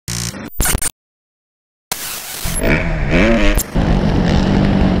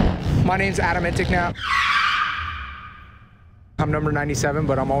My name's Adam Enticknap. I'm number 97,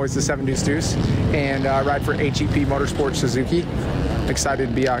 but I'm always the 7 Deuce Deuce, and I ride for H.E.P Motorsports Suzuki. Excited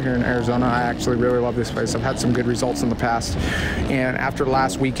to be out here in Arizona. I actually really love this place. I've had some good results in the past, and after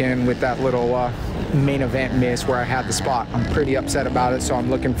last weekend with that little main event miss where I had the spot, I'm pretty upset about it, so I'm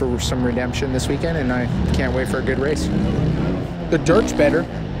looking for some redemption this weekend, and I can't wait for a good race. The dirt's better.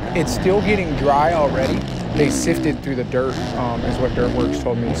 It's still getting dry already. They sifted through the dirt, is what Dirtworks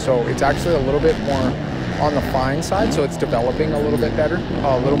told me, so it's actually a little bit more on the fine side, so it's developing a little bit better,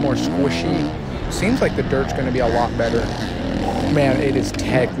 a little more squishy. Seems like the dirt's going to be a lot better. Man, it is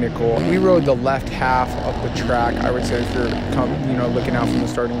technical. We rode the left half of the track, I would say, if you're looking out from the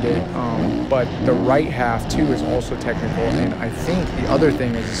starting gate. But the right half too is also technical, and I think the other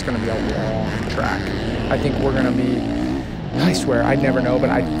thing is it's going to be a long track. I think we're going to be, I swear, I never know, but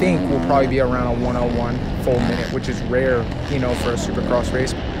I think we'll probably be around a 101 full minute, which is rare, for a Supercross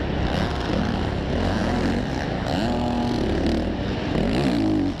race.